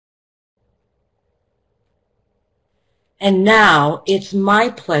And now it's my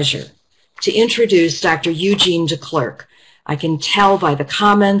pleasure to introduce Dr. Eugene Declercq. I can tell by the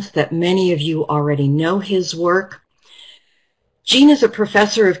comments that many of you already know his work. Gene is a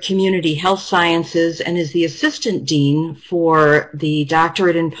professor of community health sciences and is the assistant dean for the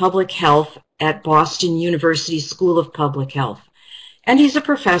doctorate in public health at Boston University School of Public Health. And he's a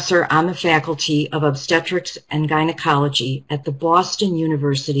professor on the faculty of obstetrics and gynecology at the Boston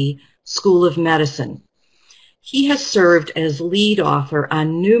University School of Medicine. He has served as lead author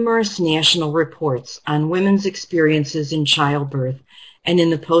on numerous national reports on women's experiences in childbirth and in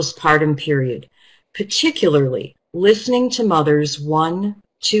the postpartum period, particularly Listening to Mothers 1,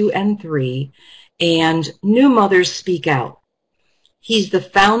 2, and 3, and New Mothers Speak Out. He's the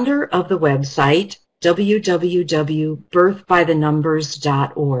founder of the website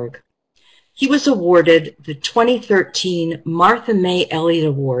www.birthbythenumbers.org. He was awarded the 2013 Martha May Elliott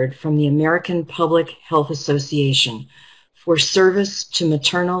Award from the American Public Health Association for service to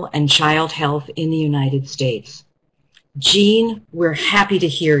maternal and child health in the United States. Gene, we're happy to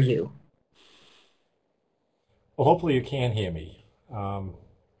hear you. Well, hopefully you can hear me.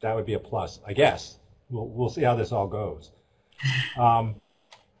 That would be a plus, I guess. We'll see how this all goes.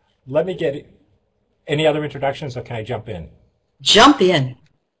 Let me get any other introductions, or can I jump in? Jump in.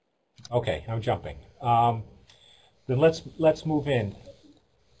 Okay, I'm jumping. Then let's move in.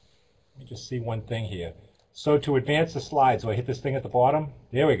 Let me just see one thing here. So to advance the slides, do I hit this thing at the bottom?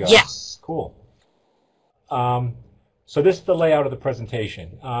 There we go. Yes. Cool. So this is the layout of the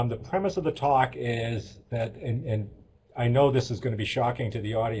presentation. The premise of the talk is that, and I know this is going to be shocking to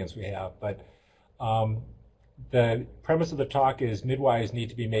the audience we have, but the premise of the talk is midwives need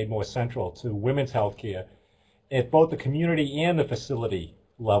to be made more central to women's health care at both the community and the facility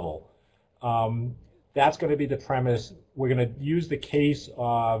level. That's going to be the premise. We're going to use the case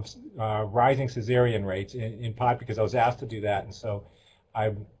of rising cesarean rates, in part because I was asked to do that, and so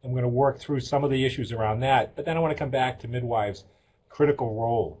I'm going to work through some of the issues around that, but then I want to come back to midwives' critical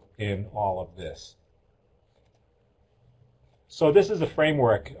role in all of this. So this is a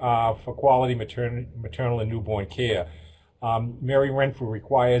framework for quality maternal and newborn care. Mary Renfrew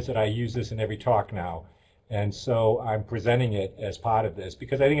requires that I use this in every talk now. And so I'm presenting it as part of this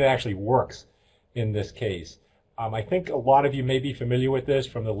because I think it actually works in this case. I think a lot of you may be familiar with this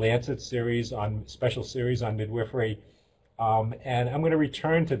from the Lancet series special series on midwifery. And I'm going to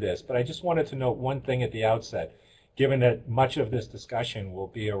return to this, but I just wanted to note one thing at the outset, given that much of this discussion will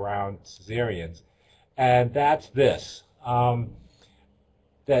be around cesareans, and that's this,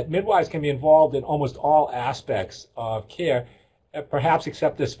 that midwives can be involved in almost all aspects of care, perhaps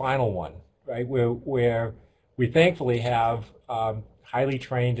except this final one, right, where we thankfully have highly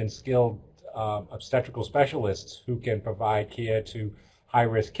trained and skilled obstetrical specialists who can provide care to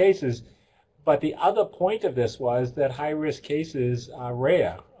high-risk cases. But the other point of this was that high-risk cases are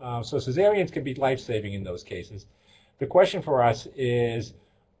rare. So cesareans can be life-saving in those cases. The question for us is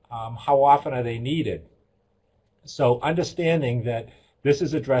how often are they needed? So understanding that this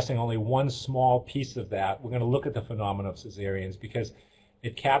is addressing only one small piece of that, we're going to look at the phenomenon of cesareans because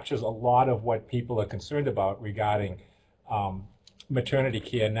it captures a lot of what people are concerned about regarding maternity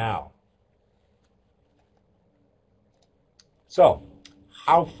care now. So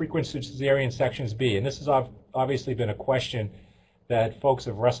how frequent should cesarean sections be? And this has obviously been a question that folks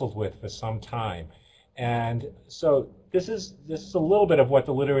have wrestled with for some time. And so this is a little bit of what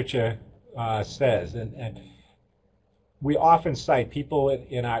the literature says. And we often cite, people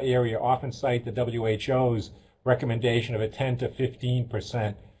in our area often cite the WHO's recommendation of a 10 to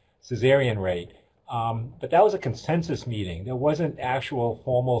 15% cesarean rate. But that was a consensus meeting. There wasn't actual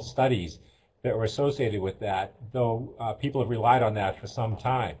formal studies that were associated with that, though people have relied on that for some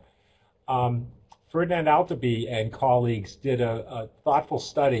time. Ferdinand Alteby and colleagues did a thoughtful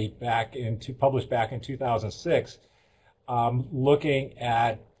study published back in 2006 looking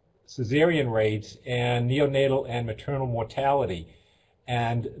at cesarean rates and neonatal and maternal mortality.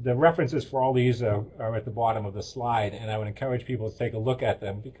 And the references for all these are at the bottom of the slide, and I would encourage people to take a look at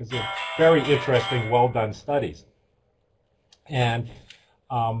them because they're very interesting, well-done studies. And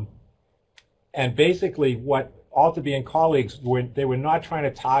basically what Alteby and colleagues they were not trying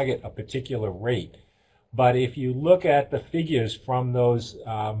to target a particular rate. But if you look at the figures from those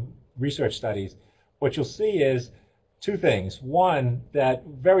research studies, what you'll see is two things. One, that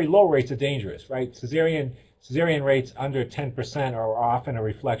very low rates are dangerous, right? Cesarean rates under 10% are often a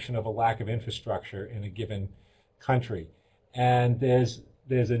reflection of a lack of infrastructure in a given country. And there's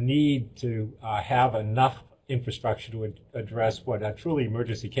a need to have enough infrastructure to address what are truly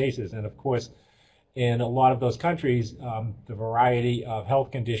emergency cases. And of course, in a lot of those countries, the variety of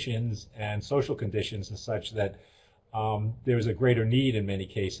health conditions and social conditions is such that there's a greater need in many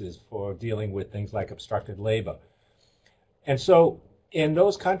cases for dealing with things like obstructed labor. And so in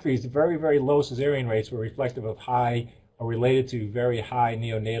those countries, the very, very low cesarean rates were reflective of high or related to very high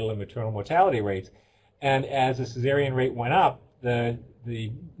neonatal and maternal mortality rates. And as the cesarean rate went up, the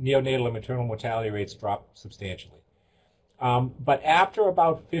neonatal and maternal mortality rates dropped substantially. But after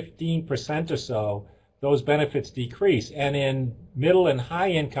about 15% or so, those benefits decrease. And in middle and high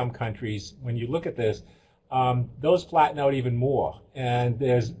income countries, when you look at this, those flatten out even more. And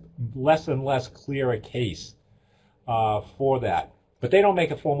there's less and less clear a case for that. But they don't make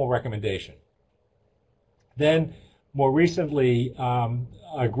a formal recommendation. Then, more recently,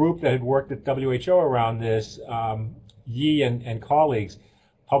 a group that had worked at WHO around this, Yi and colleagues,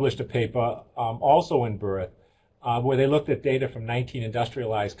 published a paper also in Birth, where they looked at data from 19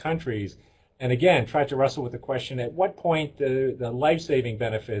 industrialized countries, and again tried to wrestle with the question, at what point the life-saving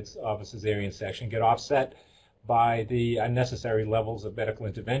benefits of a cesarean section get offset by the unnecessary levels of medical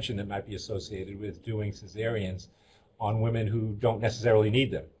intervention that might be associated with doing cesareans on women who don't necessarily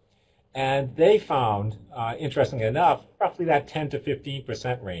need them. And they found, interestingly enough, roughly that 10 to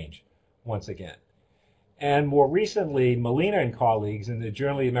 15% range once again. And more recently, Molina and colleagues in the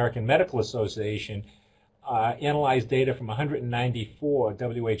Journal of the American Medical Association analyzed data from 194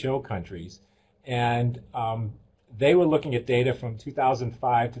 WHO countries. And they were looking at data from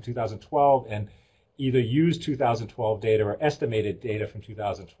 2005 to 2012 and either used 2012 data or estimated data from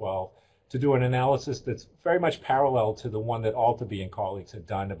 2012 to do an analysis that's very much parallel to the one that Altaby and colleagues had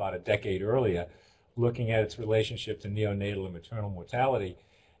done about a decade earlier, looking at its relationship to neonatal and maternal mortality.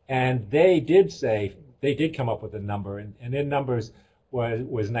 And they did come up with a number, and their numbers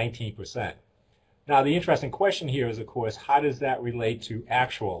was 19%. Now, the interesting question here is, of course, how does that relate to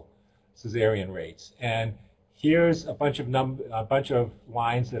actual cesarean rates? And here's a bunch of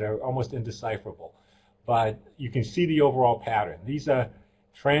lines that are almost indecipherable, but you can see the overall pattern. These are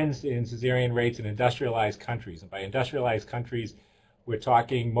trends in cesarean rates in industrialized countries. And by industrialized countries, we're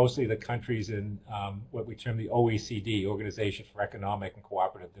talking mostly the countries in what we term the OECD, Organization for Economic and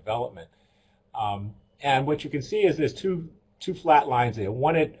Cooperative Development. And what you can see is there's two flat lines there,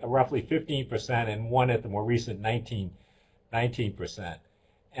 one at roughly 15% and one at the more recent 19%.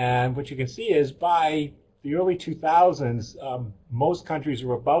 And what you can see is by the early 2000s, most countries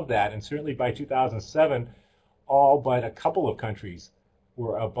were above that, and certainly by 2007, all but a couple of countries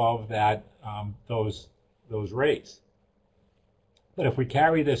were above that, those rates. But if we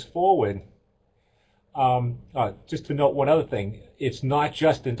carry this forward, just to note one other thing, it's not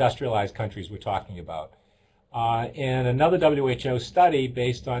just industrialized countries we're talking about. In another WHO study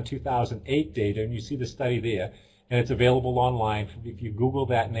based on 2008 data, and you see the study there, and it's available online. If you Google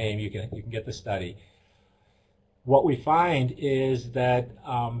that name, you can get the study. What we find is that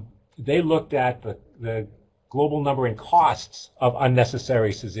they looked at the global number and costs of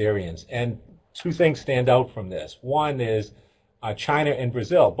unnecessary cesareans. And two things stand out from this. One is China and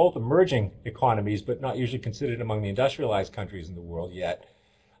Brazil, both emerging economies, but not usually considered among the industrialized countries in the world yet,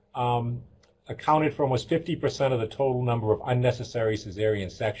 accounted for almost 50% of the total number of unnecessary cesarean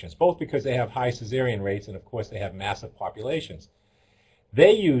sections, both because they have high cesarean rates and, of course, they have massive populations.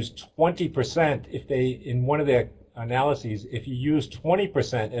 They use 20% in one of their analyses, if you use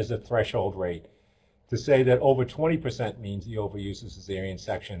 20% as a threshold rate, to say that over 20% means the overuse of cesarean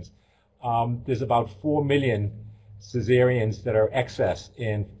sections. There's about 4 million cesareans that are excess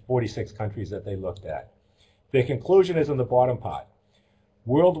in 46 countries that they looked at. The conclusion is in the bottom part.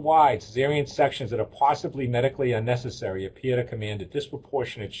 Worldwide, cesarean sections that are possibly medically unnecessary appear to command a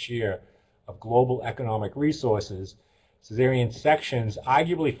disproportionate share of global economic resources. Cesarean sections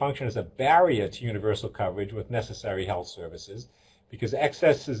arguably function as a barrier to universal coverage with necessary health services, because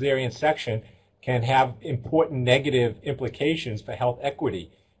excess cesarean section can have important negative implications for health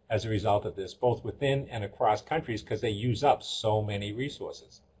equity as a result of this, both within and across countries, because they use up so many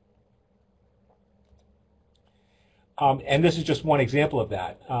resources. And this is just one example of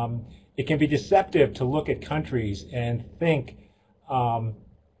that. It can be deceptive to look at countries and think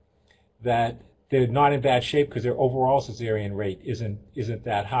that they're not in bad shape because their overall cesarean rate isn't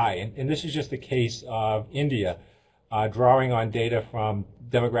that high. And this is just the case of India, drawing on data from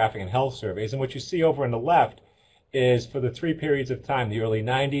demographic and health surveys. And what you see over on the left is for the three periods of time, the early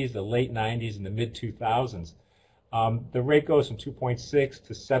 90s, the late 90s, and the mid-2000s, the rate goes from 2.6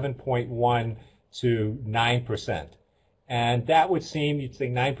 to 7.1 to 9%. And that would seem, you'd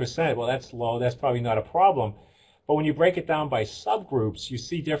think 9%, well, that's low, that's probably not a problem. But when you break it down by subgroups, you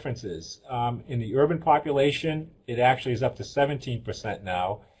see differences. In the urban population, it actually is up to 17%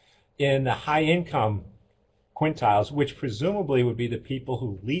 now. In the high-income quintiles, which presumably would be the people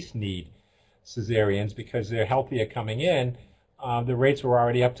who least need cesareans because they're healthier coming in, the rates were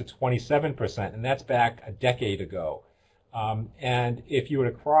already up to 27%, and that's back a decade ago. And if you were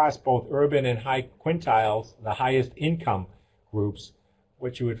to cross both urban and high quintiles, the highest income groups,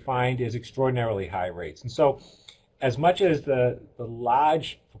 what you would find is extraordinarily high rates. And so as much as the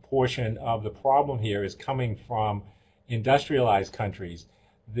large proportion of the problem here is coming from industrialized countries,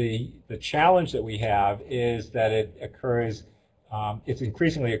 the challenge that we have is that it occurs, it's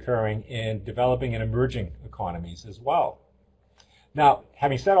increasingly occurring in developing and emerging economies as well. Now,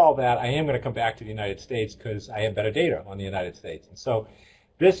 having said all that, I am going to come back to the United States because I have better data on the United States. And so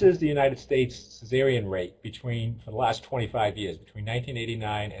this is the United States cesarean rate for the last 25 years, between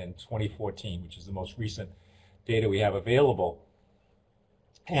 1989 and 2014, which is the most recent data we have available.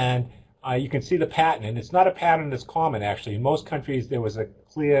 And you can see the pattern, and it's not a pattern that's common, actually. In most countries, there was a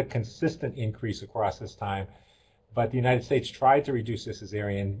clear, consistent increase across this time, but the United States tried to reduce the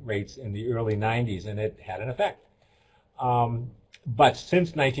cesarean rates in the early 90s, and it had an effect. But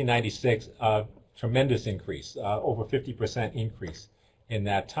since 1996, a tremendous increase, over 50% increase in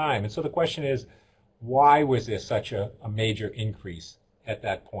that time. And so the question is, why was there such a major increase at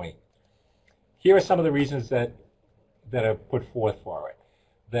that point? Here are some of the reasons that are put forth for it.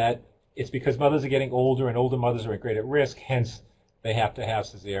 That it's because mothers are getting older, and older mothers are at greater risk, hence they have to have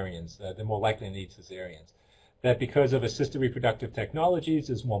cesareans. They're more likely to need cesareans. That because of assisted reproductive technologies,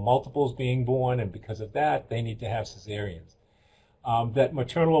 there's more multiples being born, and because of that, they need to have cesareans. That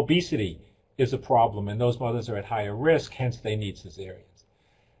maternal obesity is a problem, and those mothers are at higher risk, hence they need cesareans.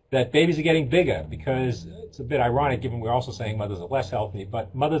 That babies are getting bigger, because it's a bit ironic given we're also saying mothers are less healthy,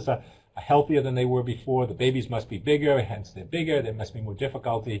 but mothers are healthier than they were before. The babies must be bigger, hence they're bigger, there must be more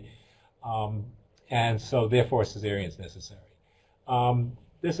difficulty, and so therefore cesarean is necessary.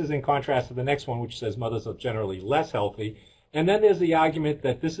 This is in contrast to the next one, which says mothers are generally less healthy. And then there's the argument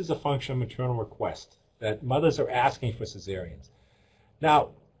that this is a function of maternal request, that mothers are asking for cesareans. Now,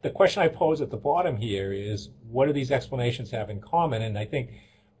 the question I pose at the bottom here is, what do these explanations have in common? And I think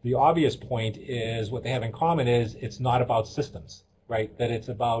the obvious point is what they have in common is it's not about systems, right? That it's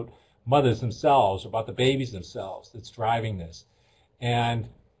about mothers themselves, or about the babies themselves that's driving this. And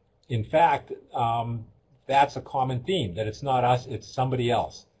in fact, that's a common theme, that it's not us, it's somebody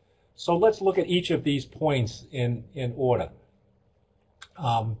else. So let's look at each of these points in order.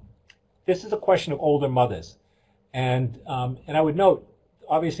 This is a question of older mothers. And I would note,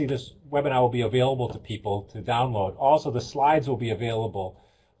 obviously this webinar will be available to people to download. Also, the slides will be available.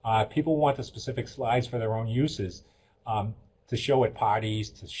 People want the specific slides for their own uses, to show at parties,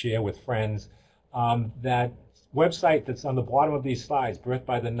 to share with friends. That website that's on the bottom of these slides, Birth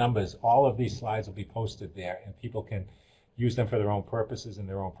by the Numbers, all of these slides will be posted there, and people can use them for their own purposes and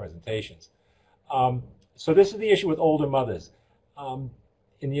their own presentations. So this is the issue with older mothers.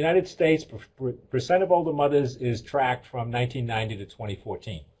 In the United States, percent of older mothers is tracked from 1990 to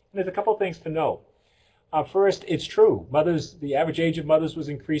 2014. And there's a couple of things to note. First, it's true. Mothers, the average age of mothers was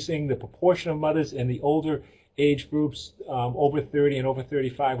increasing. The proportion of mothers in the older age groups, over 30 and over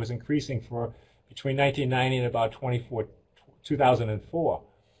 35, was increasing for between 1990 and about 2004.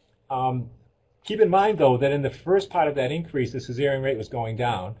 Keep in mind, though, that in the first part of that increase, the cesarean rate was going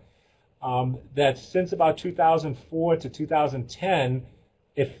down. That since about 2004 to 2010,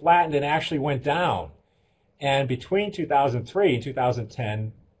 it flattened and actually went down. And between 2003 and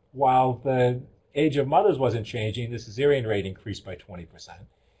 2010, while the age of mothers wasn't changing, the cesarean rate increased by 20%.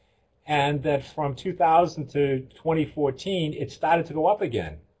 And that from 2000 to 2014, it started to go up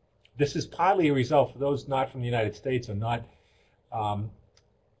again. This is partly a result, for those not from the United States or not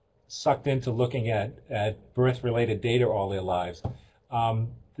sucked into looking at birth-related data all their lives.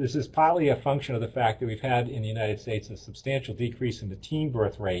 This is partly a function of the fact that we've had in the United States a substantial decrease in the teen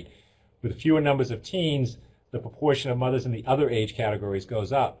birth rate. With fewer numbers of teens, the proportion of mothers in the other age categories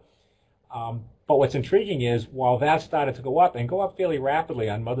goes up. But what's intriguing is, while that started to go up, and go up fairly rapidly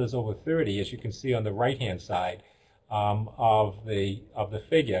on mothers over 30, as you can see on the right-hand side of the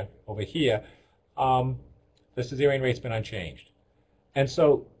figure over here, the cesarean rate's been unchanged. And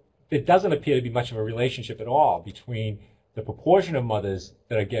so there doesn't appear to be much of a relationship at all between the proportion of mothers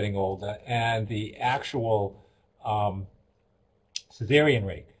that are getting older and the actual cesarean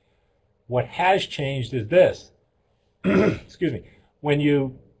rate. What has changed is this. Excuse me. When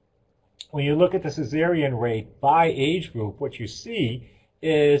you look at the cesarean rate by age group, what you see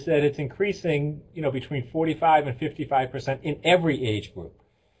is that it's increasing, between 45 and 55% in every age group.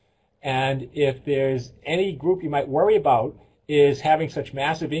 And if there's any group you might worry about, is having such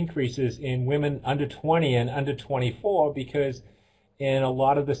massive increases in women under 20 and under 24, because in a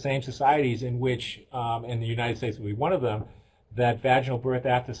lot of the same societies in which, and the United States will be one of them, that vaginal birth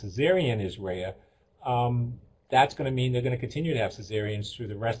after cesarean is rare, that's going to mean they're going to continue to have cesareans through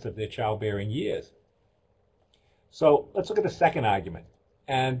the rest of their childbearing years. So let's look at the second argument,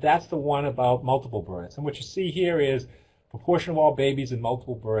 and that's the one about multiple births. And what you see here is proportion of all babies in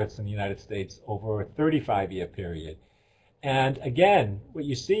multiple births in the United States over a 35-year period. And again, what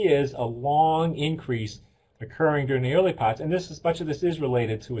you see is a long increase occurring during the early parts, and much of this is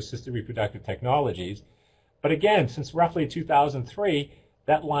related to assisted reproductive technologies. But again, since roughly 2003,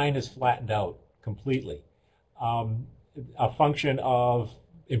 that line has flattened out completely. A function of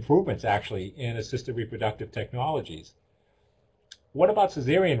improvements, actually, in assisted reproductive technologies. What about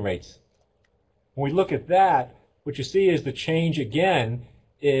cesarean rates? When we look at that, what you see is the change, again,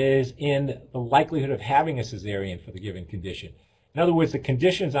 is in the likelihood of having a cesarean for the given condition. In other words, the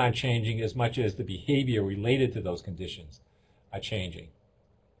conditions aren't changing as much as the behavior related to those conditions are changing.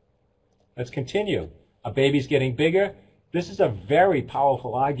 Let's continue. A baby's getting bigger. This is a very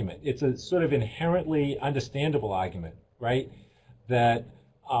powerful argument. It's a sort of inherently understandable argument, right? That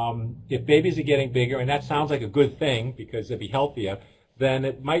if babies are getting bigger, and that sounds like a good thing because they'll be healthier, then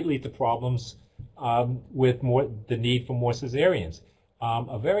it might lead to problems with the need for more cesareans.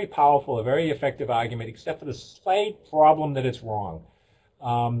 A very powerful, a very effective argument, except for the slight problem that it's wrong.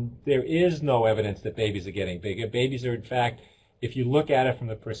 There is no evidence that babies are getting bigger. Babies are, in fact, if you look at it from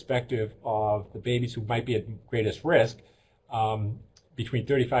the perspective of the babies who might be at greatest risk, between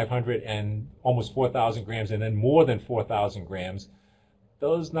 3,500 and almost 4,000 grams, and then more than 4,000 grams,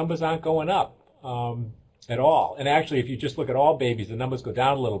 those numbers aren't going up at all. And actually, if you just look at all babies, the numbers go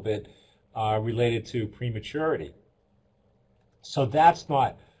down a little bit related to prematurity. So that's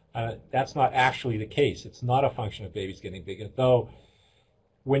not actually the case. It's not a function of babies getting bigger. Though,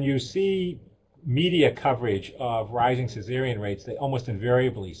 when you see media coverage of rising cesarean rates, they almost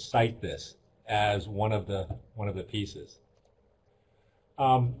invariably cite this as one of the pieces.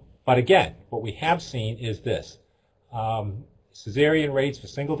 But again, what we have seen is this: cesarean rates for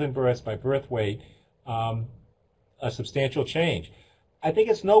singleton births by birth weight, a substantial change. I think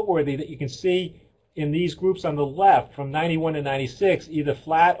it's noteworthy that you can see in these groups on the left, from 91 to 96, either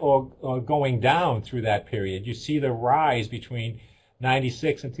flat or going down through that period. You see the rise between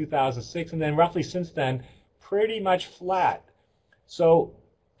 96 and 2006, and then roughly since then, pretty much flat. So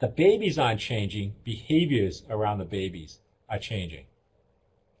the babies aren't changing, behaviors around the babies are changing,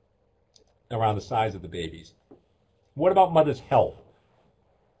 around the size of the babies. What about mothers' health?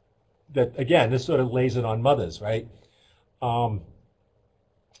 That, again, this sort of lays it on mothers, right?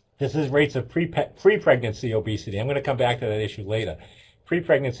 This is rates of pre-pregnancy obesity. I'm going to come back to that issue later.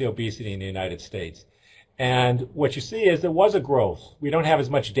 Pre-pregnancy obesity in the United States. And what you see is there was a growth. We don't have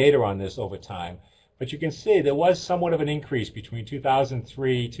as much data on this over time, but you can see there was somewhat of an increase between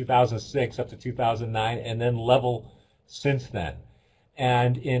 2003, 2006, up to 2009, and then level since then.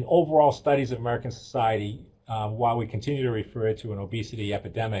 And in overall studies of American society, while we continue to refer to an obesity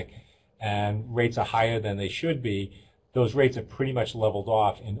epidemic and rates are higher than they should be, those rates have pretty much leveled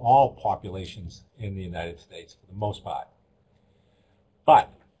off in all populations in the United States for the most part. But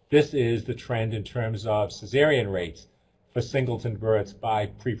this is the trend in terms of cesarean rates for singleton births by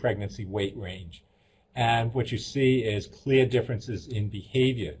pre-pregnancy weight range. And what you see is clear differences in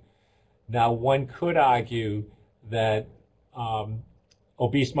behavior. Now, one could argue that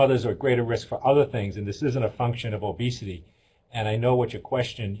obese mothers are at greater risk for other things, and this isn't a function of obesity. And I know what your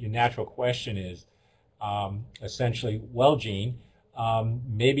natural question is. Essentially, well, Gene,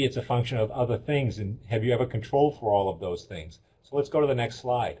 maybe it's a function of other things, and have you ever controlled for all of those things? So let's go to the next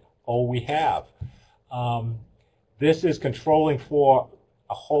slide. Oh, we have. This is controlling for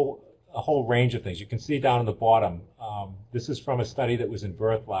a whole range of things. You can see down in the bottom, this is from a study that was in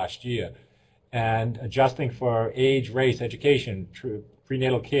Birth last year, and adjusting for age, race, education,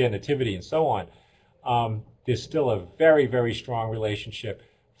 prenatal care, nativity, and so on, there's still a very, very strong relationship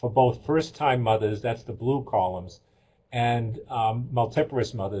for both first-time mothers, that's the blue columns, and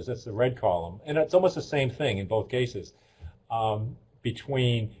multiparous mothers, that's the red column. And it's almost the same thing in both cases,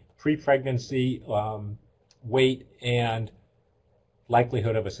 between pre-pregnancy weight and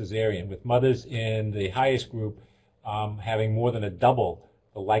likelihood of a cesarean, with mothers in the highest group having more than a double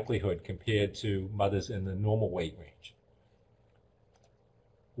the likelihood compared to mothers in the normal weight range.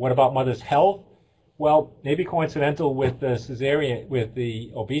 What about mothers' health? Well, maybe coincidental with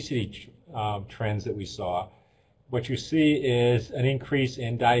the obesity trends that we saw, what you see is an increase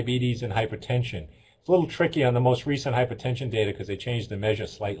in diabetes and hypertension. It's a little tricky on the most recent hypertension data because they changed the measure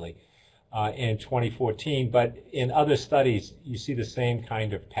slightly in 2014, but in other studies you see the same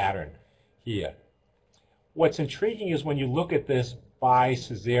kind of pattern here. What's intriguing is when you look at this by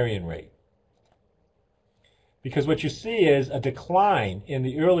cesarean rate. Because what you see is a decline in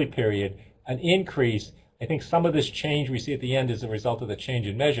the early period, an increase. I think some of this change we see at the end is a result of the change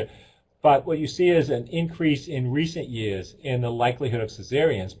in measure. But what you see is an increase in recent years in the likelihood of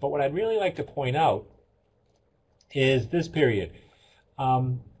cesareans. But what I'd really like to point out is this period.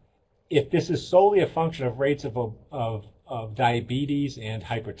 If this is solely a function of rates of diabetes and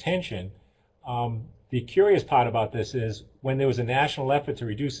hypertension, the curious part about this is when there was a national effort to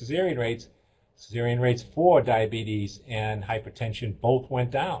reduce cesarean rates for diabetes and hypertension both went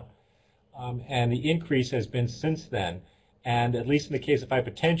down. And the increase has been since then. And at least in the case of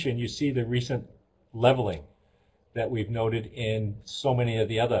hypertension, you see the recent leveling that we've noted in so many of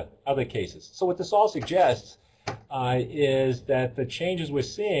the other cases. So what this all suggests is that the changes we're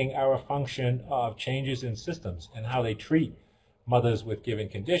seeing are a function of changes in systems and how they treat mothers with given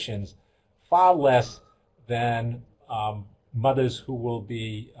conditions, far less than mothers who will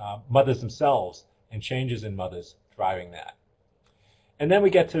be mothers themselves and changes in mothers driving that. And then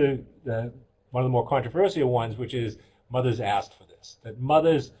we get to one of the more controversial ones, which is mothers asked for this, that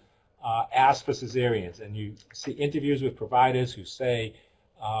mothers asked for cesareans. And you see interviews with providers who say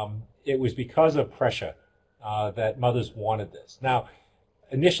it was because of pressure that mothers wanted this. Now,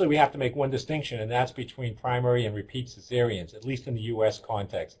 initially we have to make one distinction, and that's between primary and repeat cesareans, at least in the U.S.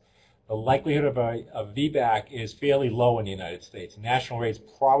 context. The likelihood of a VBAC is fairly low in the United States. National rates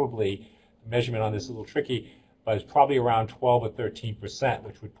probably, the measurement on this is a little tricky, but it's probably around 12 or 13%,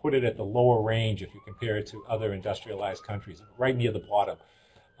 which would put it at the lower range if you compare it to other industrialized countries, right near the bottom.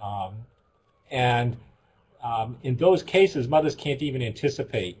 In those cases, mothers can't even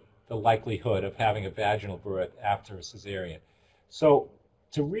anticipate the likelihood of having a vaginal birth after a cesarean. So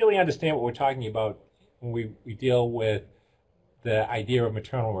to really understand what we're talking about when we deal with the idea of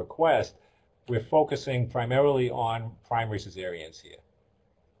maternal request, we're focusing primarily on primary cesareans here.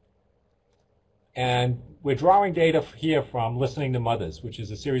 And we're drawing data here from Listening to Mothers, which is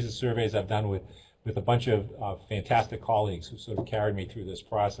a series of surveys I've done with a bunch of fantastic colleagues who sort of carried me through this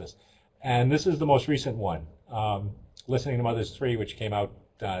process. And this is the most recent one, Listening to Mothers 3, which came out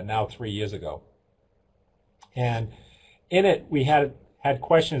now 3 years ago. And in it, we had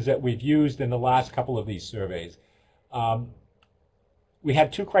questions that we've used in the last couple of these surveys. We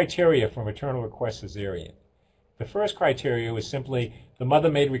had two criteria for maternal request cesarean. The first criteria was simply the mother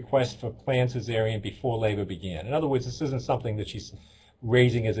made request for planned cesarean before labor began. In other words, this isn't something that she's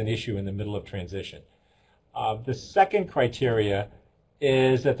raising as an issue in the middle of transition. The second criteria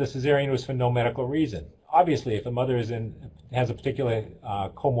is that the cesarean was for no medical reason. Obviously, if a mother has a particular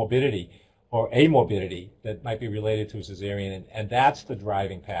comorbidity or amorbidity that might be related to a cesarean, and that's the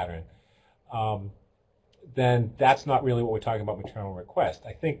driving pattern, then that's not really what we're talking about maternal request.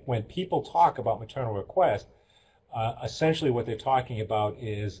 I think when people talk about maternal request, essentially what they're talking about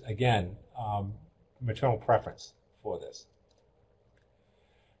is, again, maternal preference for this.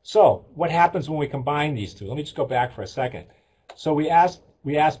 So what happens when we combine these two? Let me just go back for a second. So we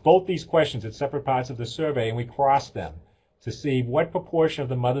asked both these questions at separate parts of the survey, and we crossed them to see what proportion of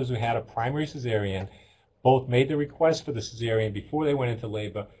the mothers who had a primary cesarean both made the request for the cesarean before they went into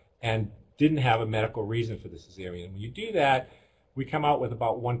labor and didn't have a medical reason for the cesarean. When you do that, we come out with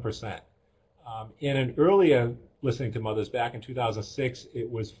about 1%. In an earlier Listening to Mothers back in 2006, it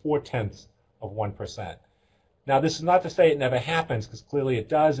was 0.4%. Now, this is not to say it never happens, because clearly it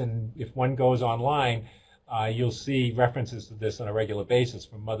does, and if one goes online, you'll see references to this on a regular basis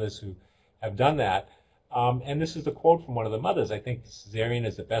from mothers who have done that. And this is the quote from one of the mothers: "I think the cesarean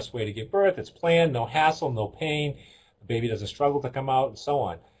is the best way to give birth. It's planned, no hassle, no pain. The baby doesn't struggle to come out," and so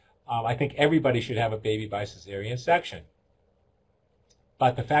on. I think everybody should have a baby by cesarean section.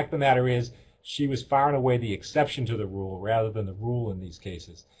 But the fact of the matter is, she was far and away the exception to the rule rather than the rule in these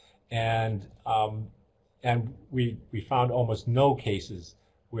cases. And we found almost no cases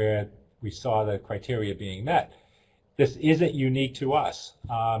where we saw the criteria being met. This isn't unique to us.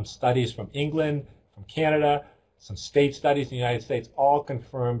 Studies from England, from Canada, some state studies in the United States all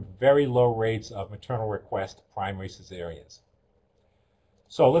confirmed very low rates of maternal request primary cesareans.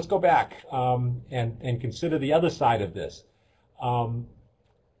 So let's go back and consider the other side of this.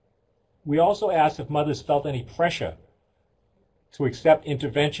 We also asked if mothers felt any pressure to accept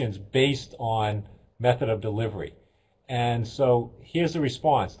interventions based on method of delivery. And so here's the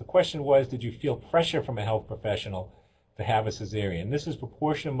response. The question was, did you feel pressure from a health professional to have a cesarean? This is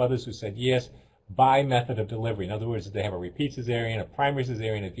proportion of mothers who said yes by method of delivery. In other words, did they have a repeat cesarean, a primary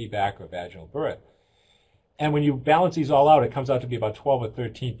cesarean, a VBAC, or vaginal birth? And when you balance these all out, it comes out to be about 12 or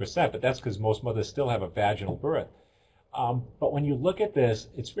 13%, but that's because most mothers still have a vaginal birth. But when you look at this,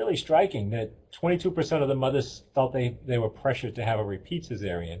 it's really striking that 22% of the mothers felt they were pressured to have a repeat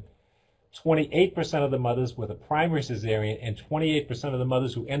cesarean. 28% of the mothers with a primary cesarean and 28% of the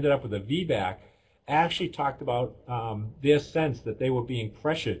mothers who ended up with a VBAC actually talked about their sense that they were being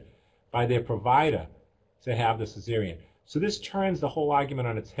pressured by their provider to have the cesarean. So this turns the whole argument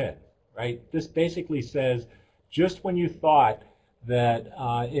on its head, right? This basically says just when you thought that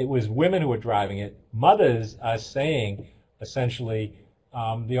it was women who were driving it, mothers are saying essentially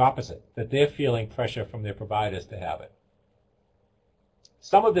the opposite, that they're feeling pressure from their providers to have it.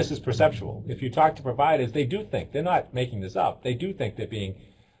 Some of this is perceptual. If you talk to providers, they do think, they're not making this up, they do think they're being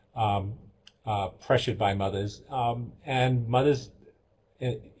pressured by mothers, and mothers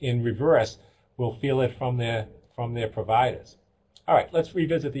in reverse will feel it from their providers. All right, let's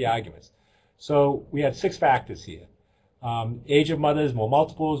revisit the arguments. So we had 6 factors here. Age of mothers, more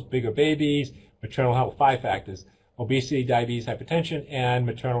multiples, bigger babies, maternal health, 5 factors, obesity, diabetes, hypertension, and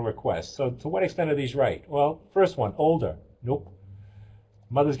maternal requests. So to what extent are these right? Well, first one, older, nope.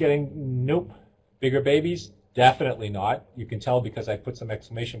 Mothers getting, nope. Bigger babies, definitely not. You can tell because I put some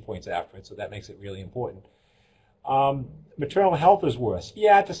exclamation points after it, so that makes it really important. Maternal health is worse.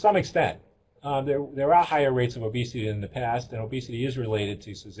 Yeah, to some extent. There are higher rates of obesity than in the past, and obesity is related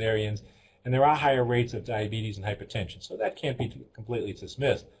to cesareans, and there are higher rates of diabetes and hypertension, so that can't be completely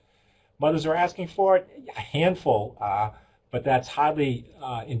dismissed. Mothers are asking for it, a handful are, but that's hardly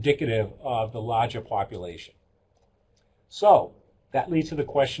indicative of the larger population. So that leads to the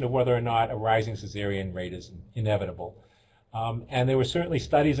question of whether or not a rising cesarean rate is inevitable. And there were certainly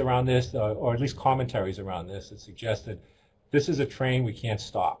studies around this, or at least commentaries around this, that suggested this is a train we can't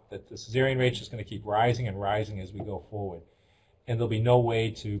stop, that the cesarean rate is just going to keep rising and rising as we go forward. And there'll be no way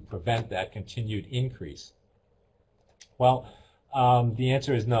to prevent that continued increase. Well, the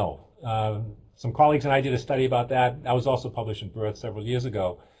answer is no. Some colleagues and I did a study about that. That was also published in Birth several years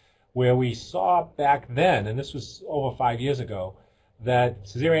ago, where we saw back then, and this was over 5 years ago, that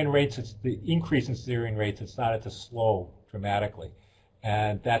cesarean rates, the increase in cesarean rates had started to slow dramatically.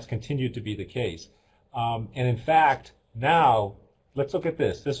 And that's continued to be the case. And in fact, now, let's look at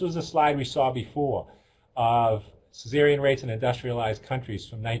this. This was a slide we saw before of cesarean rates in industrialized countries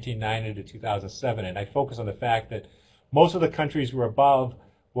from 1990 to 2007. And I focus on the fact that most of the countries were above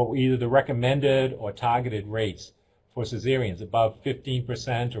what were either the recommended or targeted rates for cesareans, above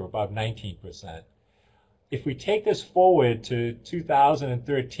 15% or above 19%. If we take this forward to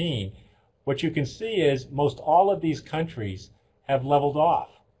 2013, what you can see is most all of these countries have leveled off.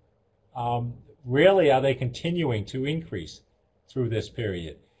 Rarely are they continuing to increase through this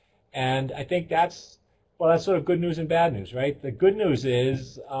period. And I think that's sort of good news and bad news, right? The good news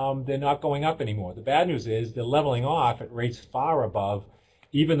is they're not going up anymore. The bad news is they're leveling off at rates far above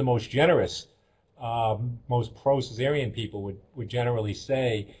even the most generous, most pro-cesarean people would generally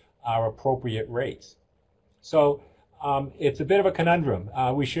say are appropriate rates. So it's a bit of a conundrum.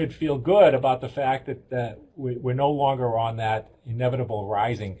 We should feel good about the fact that we're no longer on that inevitable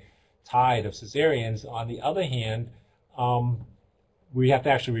rising tide of cesareans. On the other hand, we have to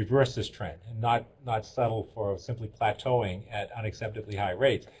actually reverse this trend and not settle for simply plateauing at unacceptably high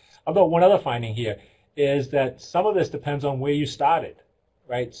rates. Although one other finding here is that some of this depends on where you started,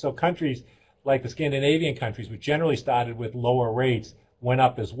 right? So countries like the Scandinavian countries, which generally started with lower rates, went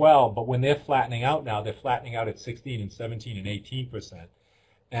up as well, but when they're flattening out now, they're flattening out at 16 and 17 and 18%.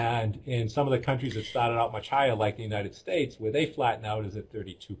 And in some of the countries that started out much higher, like the United States, where they flatten out is at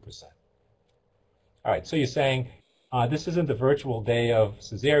 32%. All right, so you're saying this isn't the virtual day of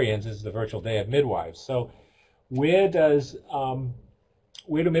cesareans, this is the virtual day of midwives. So where do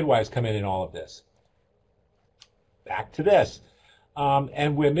midwives come in all of this? Back to this.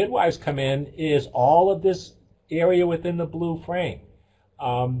 And where midwives come in is all of this area within the blue frame.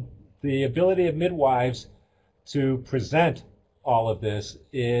 The ability of midwives to present all of this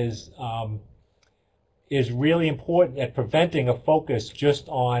is really important at preventing a focus just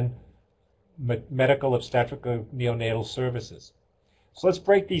on medical obstetrical neonatal services. So let's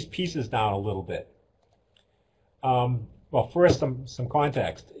break these pieces down a little bit. Well, first, some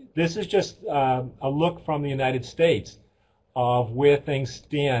context. This is just a look from the United States of where things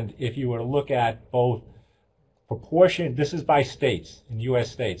stand if you were to look at both proportion. This is by states, in U.S.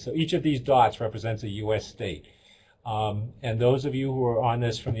 states. So each of these dots represents a U.S. state. And those of you who are on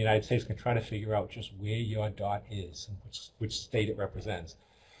this from the United States can try to figure out just where your dot is and which state it represents.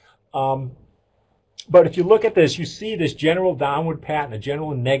 But if you look at this, you see this general downward pattern, a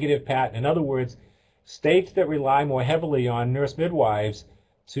general negative pattern. In other words, states that rely more heavily on nurse midwives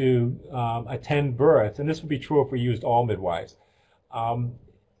to attend births, and this would be true if we used all midwives,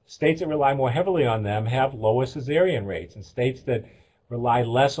 states that rely more heavily on them have lower cesarean rates, and states that rely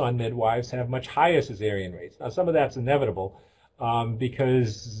less on midwives have much higher cesarean rates. Now, some of that's inevitable,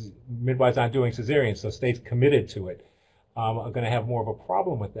 because midwives aren't doing cesareans, so states committed to it are going to have more of a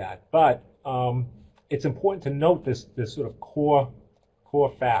problem with that. But it's important to note this sort of core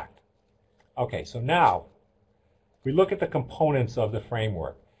fact. Okay, so now we look at the components of the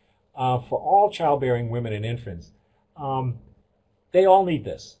framework. For all childbearing women and infants, they all need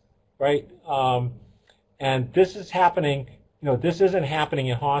this, right? And this is happening, this isn't happening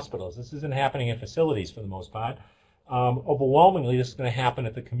in hospitals. This isn't happening in facilities for the most part. Overwhelmingly, this is going to happen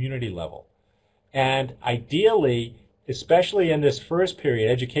at the community level. And ideally, especially in this first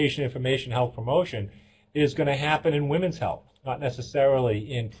period, education, information, health promotion, is going to happen in women's health, not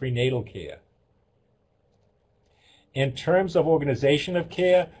necessarily in prenatal care. In terms of organization of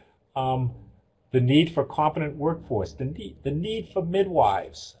care, the need for competent workforce, the need for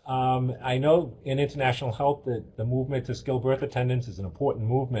midwives. I know in international health that the movement to skilled birth attendants is an important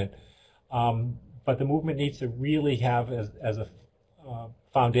movement, but the movement needs to really have as a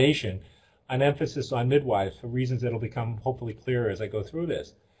foundation an emphasis on midwives for reasons that will become hopefully clearer as I go through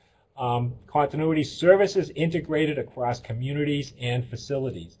this. Continuity services integrated across communities and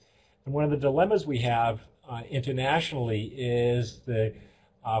facilities. And one of the dilemmas we have internationally is the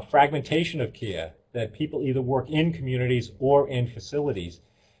fragmentation of care, that people either work in communities or in facilities.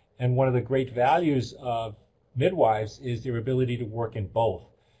 And one of the great values of midwives is their ability to work in both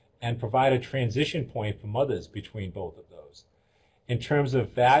and provide a transition point for mothers between both of those. In terms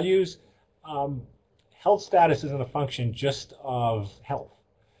of values, health status isn't a function just of health.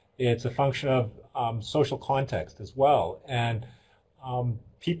 It's a function of social context as well. And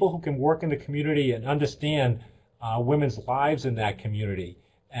people who can work in the community and understand women's lives in that community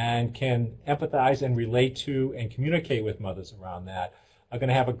and can empathize and relate to and communicate with mothers around that are going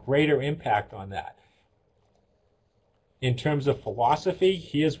to have a greater impact on that. In terms of philosophy,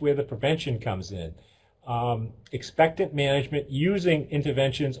 here's where the prevention comes in. Expectant management using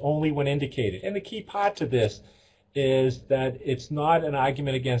interventions only when indicated. And the key part to this is that it's not an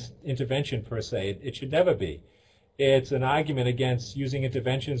argument against intervention per se. It should never be. It's an argument against using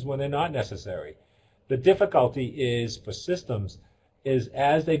interventions when they're not necessary. The difficulty is for systems is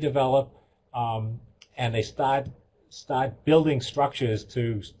as they develop and they start building structures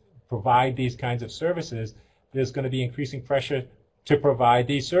to provide these kinds of services, there's going to be increasing pressure to provide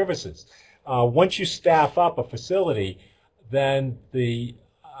these services. Once you staff up a facility, then the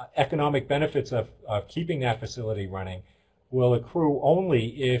economic benefits of keeping that facility running will accrue only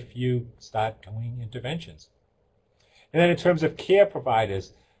if you start doing interventions. And then in terms of care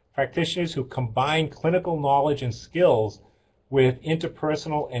providers, practitioners who combine clinical knowledge and skills with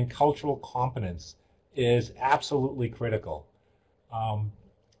interpersonal and cultural competence is absolutely critical.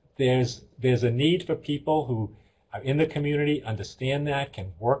 There's a need for people who are in the community, understand that,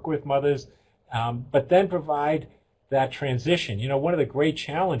 can work with mothers, but then provide that transition. One of the great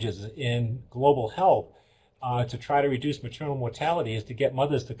challenges in global health to try to reduce maternal mortality is to get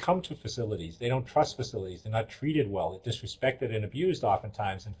mothers to come to facilities. They don't trust facilities. They're not treated well. They're disrespected and abused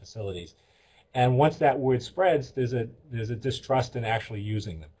oftentimes in facilities. And once that word spreads, there's a distrust in actually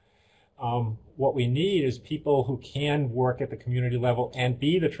using them. What we need is people who can work at the community level and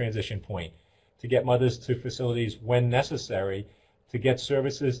be the transition point to get mothers to facilities when necessary, to get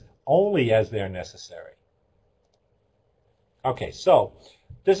services only as they're necessary. Okay, so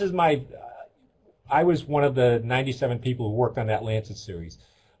this is I was one of the 97 people who worked on that Lancet series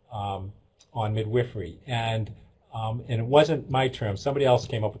on midwifery, and it wasn't my term. Somebody else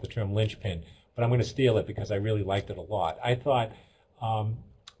came up with the term linchpin, but I'm going to steal it because I really liked it a lot. I thought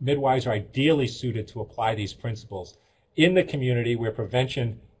midwives are ideally suited to apply these principles in the community where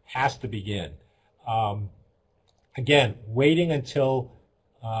prevention has to begin. Again, waiting until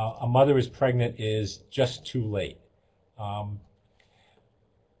a mother is pregnant is just too late.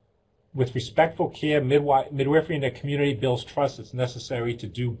 With respectful care, midwifery in the community builds trust that's necessary to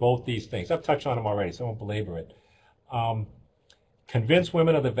do both these things. I've touched on them already, so I won't belabor it. Convince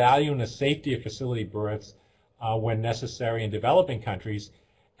women of the value and the safety of facility births when necessary in developing countries,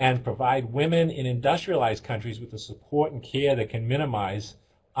 and provide women in industrialized countries with the support and care that can minimize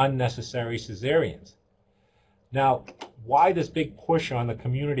unnecessary cesareans. Now, why this big push on the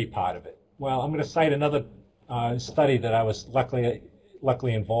community part of it? Well, I'm going to cite another study that I was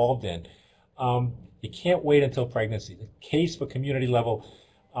luckily involved in. You can't wait until pregnancy. The case for community level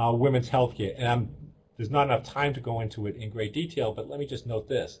women's health care, and there's not enough time to go into it in great detail, but let me just note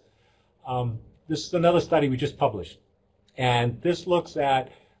this. This is another study we just published, and this looks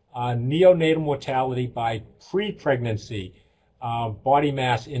at neonatal mortality by pre-pregnancy body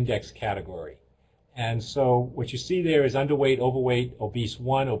mass index category. And so what you see there is underweight, overweight, obese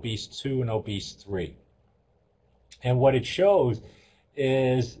 1, obese 2, and obese 3. And what it shows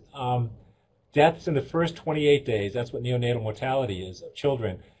is deaths in the first 28 days, that's what neonatal mortality is, of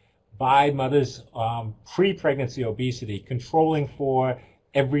children, by mothers' pre-pregnancy obesity, controlling for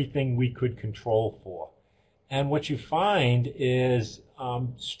everything we could control for. And what you find is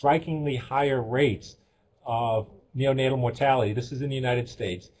strikingly higher rates of neonatal mortality. This is in the United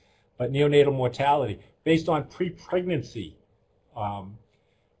States, but neonatal mortality based on pre-pregnancy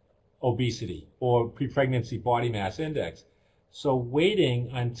obesity or pre-pregnancy body mass index. So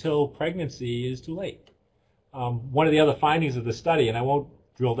waiting until pregnancy is too late. One of the other findings of the study, and I won't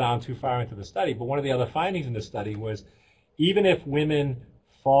drill down too far into the study, but one of the other findings in the study was even if women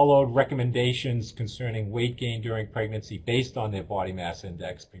followed recommendations concerning weight gain during pregnancy based on their body mass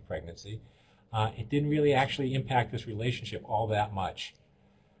index pre-pregnancy, it didn't really actually impact this relationship all that much.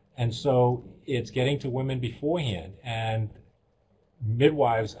 And so it's getting to women beforehand, and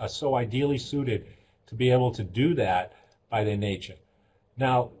midwives are so ideally suited to be able to do that by their nature.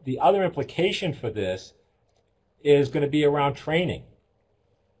 Now, the other implication for this is going to be around training.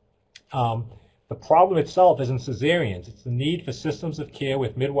 The problem itself isn't cesareans. It's the need for systems of care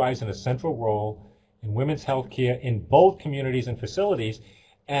with midwives in a central role in women's health care in both communities and facilities,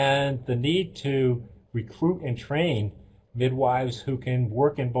 and the need to recruit and train midwives who can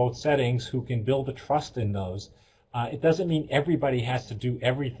work in both settings, who can build the trust in those. It doesn't mean everybody has to do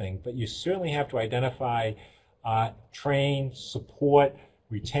everything, but you certainly have to identify, train, support,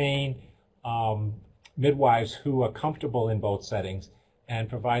 retain midwives who are comfortable in both settings and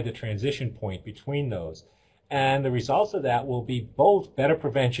provide the transition point between those. And the results of that will be both better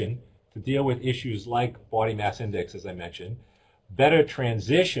prevention to deal with issues like body mass index, as I mentioned, better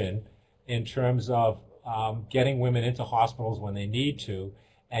transition in terms of getting women into hospitals when they need to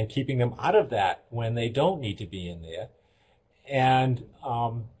and keeping them out of that when they don't need to be in there, and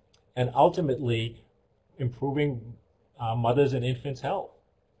ultimately improving mothers' and infants' health.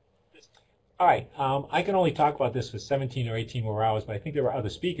 All right, I can only talk about this for 17 or 18 more hours, but I think there are other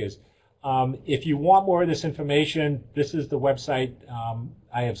speakers. If you want more of this information, this is the website.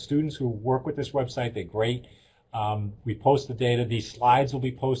 I have students who work with this website. They're great. We post the data. These slides will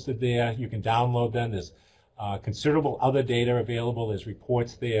be posted there. You can download them. There's considerable other data available. There's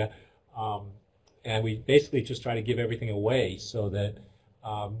reports there. And we basically just try to give everything away so that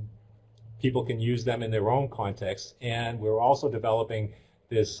people can use them in their own context. And we're also developing,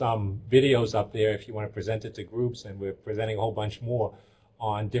 there's some videos up there if you want to present it to groups, and we're presenting a whole bunch more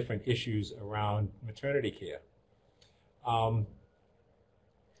on different issues around maternity care.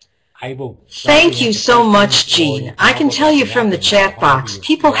 I will Thank you so much, Gene. I can tell you from the chat box,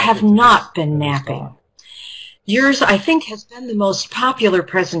 people have not been napping. Yours, I think, has been the most popular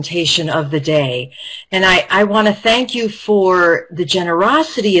presentation of the day. And I want to thank you for the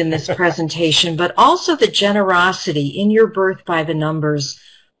generosity in this presentation, but also the generosity in your Birth by the Numbers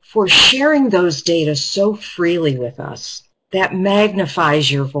for sharing those data so freely with us. That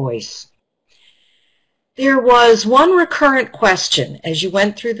magnifies your voice. There was one recurrent question as you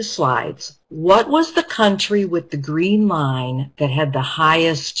went through the slides. What was the country with the green line that had the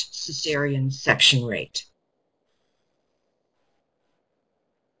highest cesarean section rate?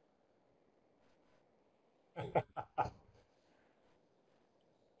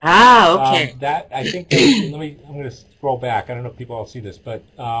 Okay. That, I think, I'm going to scroll back. I don't know if people all see this, but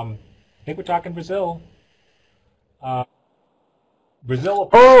I think we're talking Brazil. Brazil.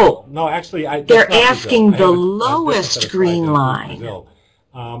 Oh, no, actually, they're asking the lowest green line. Brazil.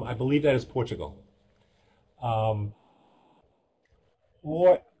 I believe that is Portugal. The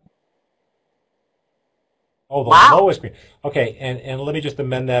lowest green. Okay, and let me just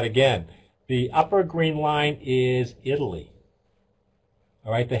amend that again. The upper green line is Italy.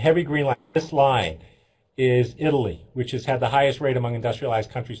 All right, the heavy green line, this line, is Italy, which has had the highest rate among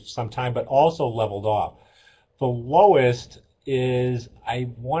industrialized countries for some time, but also leveled off. The lowest is, I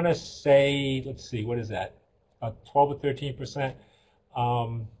want to say, let's see, what is that? About 12 or 13%.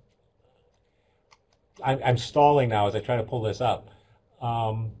 I'm stalling now as I try to pull this up.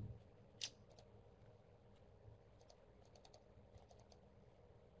 Hang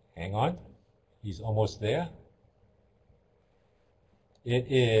on. He's almost there.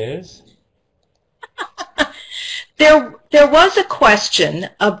 It is. There was a question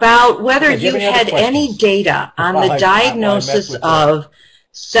about whether you had any data on the diagnosis of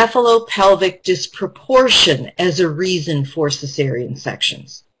cephalopelvic disproportion as a reason for cesarean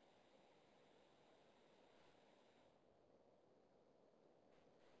sections.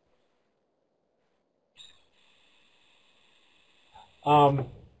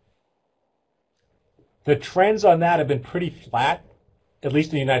 The trends on that have been pretty flat, at least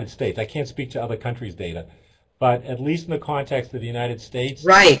in the United States. I can't speak to other countries' data. but at least in the context of the United States,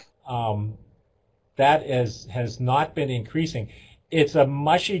 Right. That has not been increasing. It's a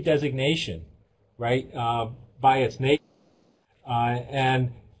mushy designation, right, by its nature,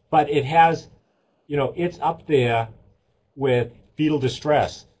 but it has, it's up there with fetal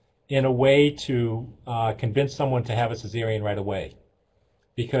distress in a way to convince someone to have a cesarean right away.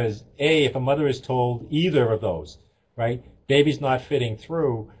 Because if a mother is told either of those, right, baby's not fitting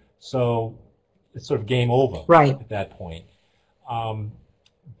through, so it's sort of game over Right. at that point.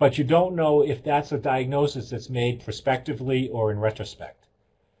 But you don't know if that's a diagnosis that's made prospectively or in retrospect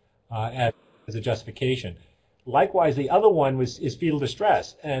as a justification. Likewise, the other one is fetal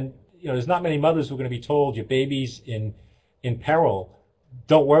distress. And there's not many mothers who are going to be told your baby's in peril.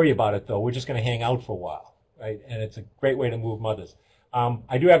 Don't worry about it, though. We're just going to hang out for a while, right? And it's a great way to move mothers.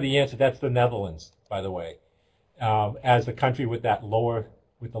 I do have the answer. That's the Netherlands, by the way, as the country with the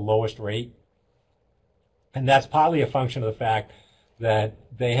lowest rate. And that's partly a function of the fact that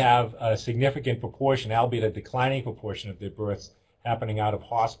they have a significant proportion, albeit a declining proportion, of their births happening out of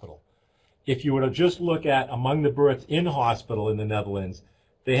hospital. If you were to just look at among the births in hospital in the Netherlands,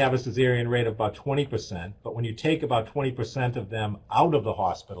 they have a cesarean rate of about 20%. But when you take about 20% of them out of the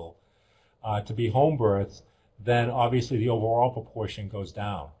hospital to be home births, then obviously the overall proportion goes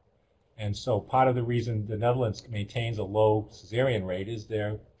down. And so part of the reason the Netherlands maintains a low cesarean rate is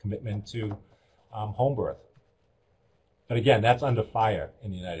their commitment to home birth. But again, that's under fire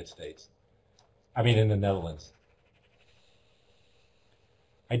in the United States. I mean, in the Netherlands.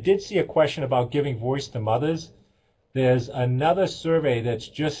 I did see a question about giving voice to mothers. There's another survey that's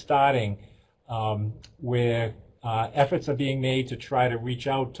just starting where efforts are being made to try to reach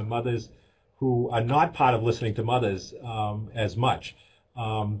out to mothers who are not part of listening to mothers as much.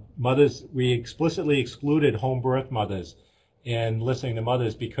 We explicitly excluded home birth mothers in listening to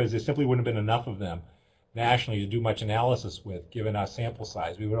mothers because there simply wouldn't have been enough of them nationally to do much analysis with, given our sample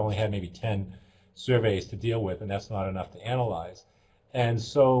size. We would only have maybe 10 surveys to deal with, and that's not enough to analyze. And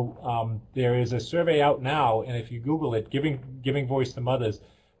so there is a survey out now, and if you Google it, giving voice to mothers,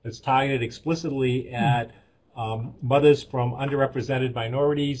 that's targeted explicitly at mothers from underrepresented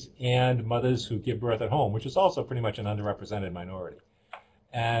minorities and mothers who give birth at home, which is also pretty much an underrepresented minority.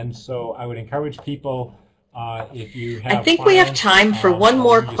 And so I would encourage people, if you have I think we have time for one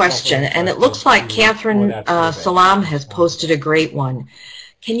more question, and it looks like Catherine Salam has posted a great one.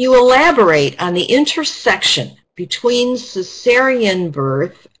 Can you elaborate on the intersection between cesarean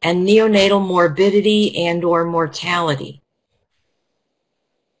birth and neonatal morbidity and/or mortality?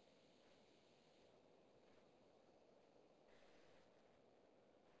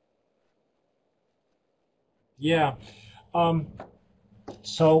 Yeah.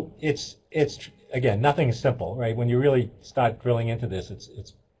 So it's again, nothing is simple, right? When you really start drilling into this,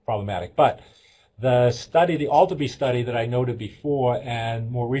 it's problematic. But the Alderby study that I noted before, and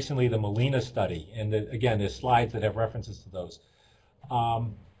more recently the Molina study, and again, there's slides that have references to those,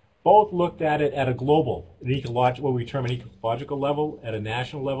 both looked at it at a global, what we term an ecological level, at a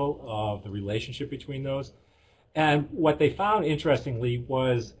national level of the relationship between those. And what they found, interestingly,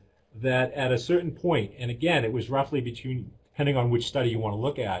 was that at a certain point, and again, it was roughly between, depending on which study you want to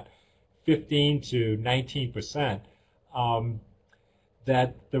look at, 15 to 19%,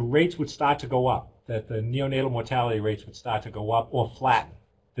 that the rates would start to go up, that the neonatal mortality rates would start to go up or flatten,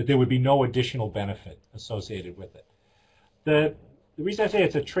 that there would be no additional benefit associated with it. The reason I say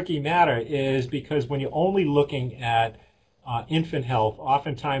it's a tricky matter is because when you're only looking at infant health,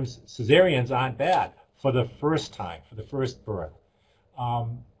 oftentimes cesareans aren't bad for the first time, for the first birth.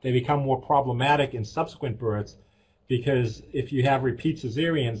 They become more problematic in subsequent births because if you have repeat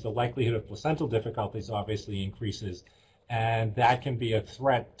cesareans, the likelihood of placental difficulties obviously increases, and that can be a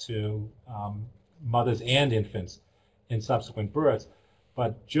threat to mothers and infants in subsequent births.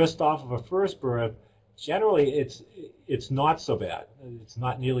 But just off of a first birth, generally it's not so bad. It's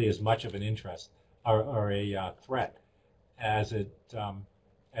not nearly as much of an interest or a threat as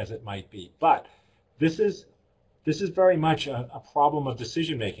it might be. But this is very much a problem of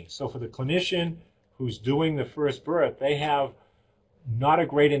decision making. So for the clinician who's doing the first birth, they have not a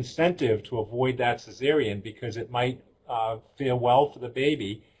great incentive to avoid that cesarean because it might fare well for the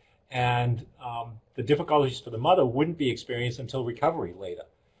baby, and the difficulties for the mother wouldn't be experienced until recovery later.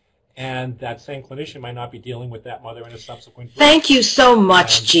 And that same clinician might not be dealing with that mother in a subsequent birth. Thank you so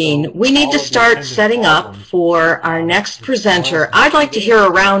much, Gene. So we need to start setting up for our next presenter. I'd like to hear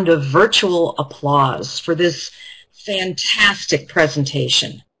a round of virtual applause for this fantastic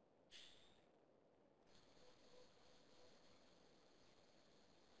presentation.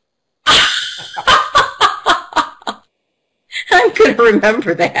 I'm going to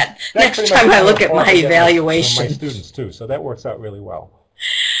remember that. next time I look at my evaluation. My students too, so that works out really well.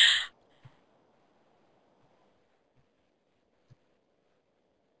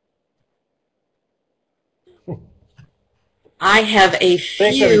 I have a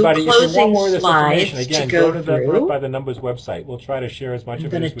few closing slides again, to go to through. the Birth by the Numbers website. We'll try to share as much of it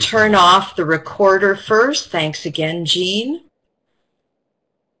as we can. I'm going to turn off the recorder first. Thanks again, Gene.